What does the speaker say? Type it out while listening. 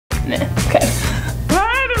Nah, okay.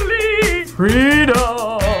 Finally, freedom.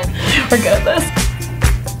 We're good at this.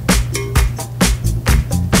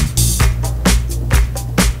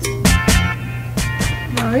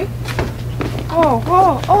 Rory?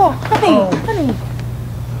 Oh, honey.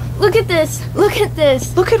 Look at this. Look at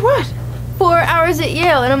this. Look at what? 4 hours at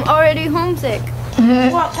Yale and I'm already homesick.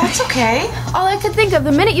 Well, that's okay. All I could think of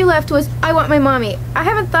the minute you left was, I want my mommy. I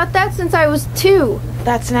haven't thought that since I was 2.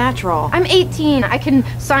 That's natural. I'm 18. I can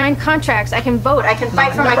sign contracts. I can vote. I can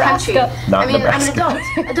fight for my country. Not I mean, Nebraska. I'm an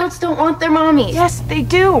adult. Adults don't want their mommies. Yes, they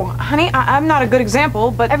do. Honey, I'm not a good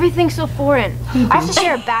example, but Everything's so foreign. I have to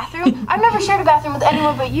share a bathroom. I've never shared a bathroom with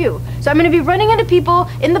anyone but you. So I'm gonna be running into people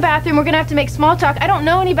in the bathroom. We're gonna have to make small talk. I don't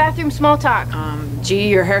know any bathroom small talk. gee,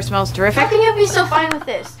 your hair smells terrific. How can you be so fine with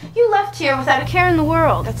this? You left here without a care in the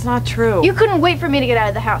world. That's not true. You couldn't wait for me to get out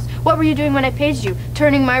of the house. What were you doing when I paged you?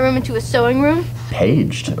 Turning my room into a sewing room?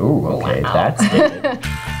 Paged? Ooh, okay, Wow. that's dated.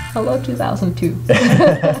 Hello, 2002.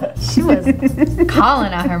 She was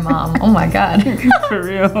calling out her mom. Oh my god. For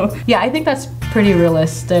real. Yeah, I think that's pretty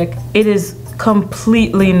realistic. It is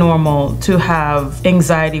completely normal to have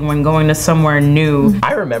anxiety when going to somewhere new.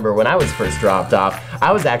 I remember when I was first dropped off,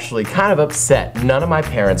 I was actually kind of upset. None of my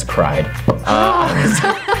parents cried.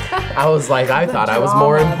 I was like, I thought I was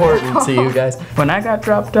more important to you guys. When I got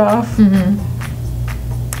dropped off,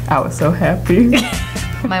 I was so happy.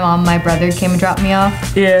 My mom, my brother came and dropped me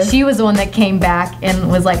off. Yeah. She was the one that came back and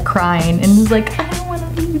was like crying and was like, I don't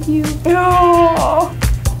want to leave you. No.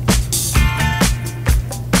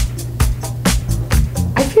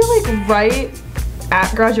 I feel like right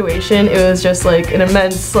at graduation, it was just like an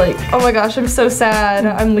immense like, oh my gosh, I'm so sad,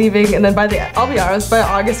 I'm leaving. And then I'll be honest, by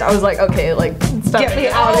August, I was like, okay, like, get me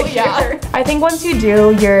out of here. I think once you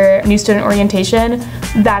do your new student orientation,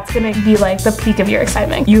 that's gonna be like the peak of your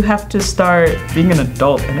excitement. You have to start being an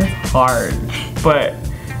adult and it's hard, but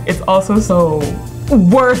it's also so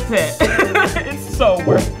worth it. It's so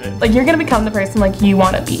worth it. Like you're gonna become the person like you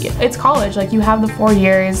wanna be. It's college, like you have the 4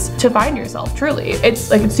 years to find yourself, truly. It's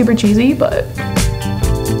like, it's super cheesy, but.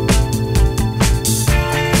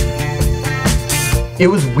 It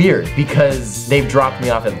was weird because they've dropped me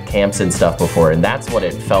off at camps and stuff before, and that's what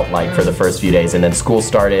it felt like for the first few days. And then school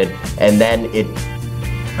started, and then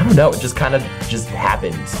I don't know, it just kind of just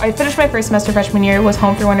happened. I finished my first semester freshman year, was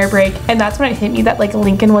home for winter break, and that's when it hit me that like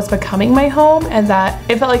Lincoln was becoming my home and that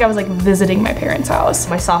it felt like I was like visiting my parents' house.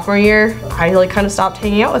 My sophomore year, I like kind of stopped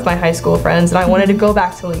hanging out with my high school friends and I wanted to go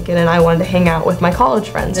back to Lincoln and I wanted to hang out with my college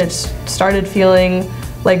friends. It just started feeling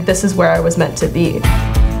like this is where I was meant to be.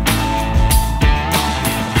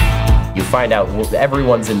 You find out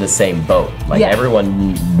everyone's in the same boat. Like Yeah.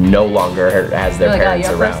 everyone no longer has their parents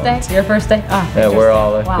your around. First day? Your first day? Ah, Yeah, we're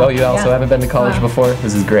all, Wow. oh, you also Yeah. haven't been to college Wow. before?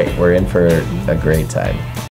 This is great. We're in for a great time.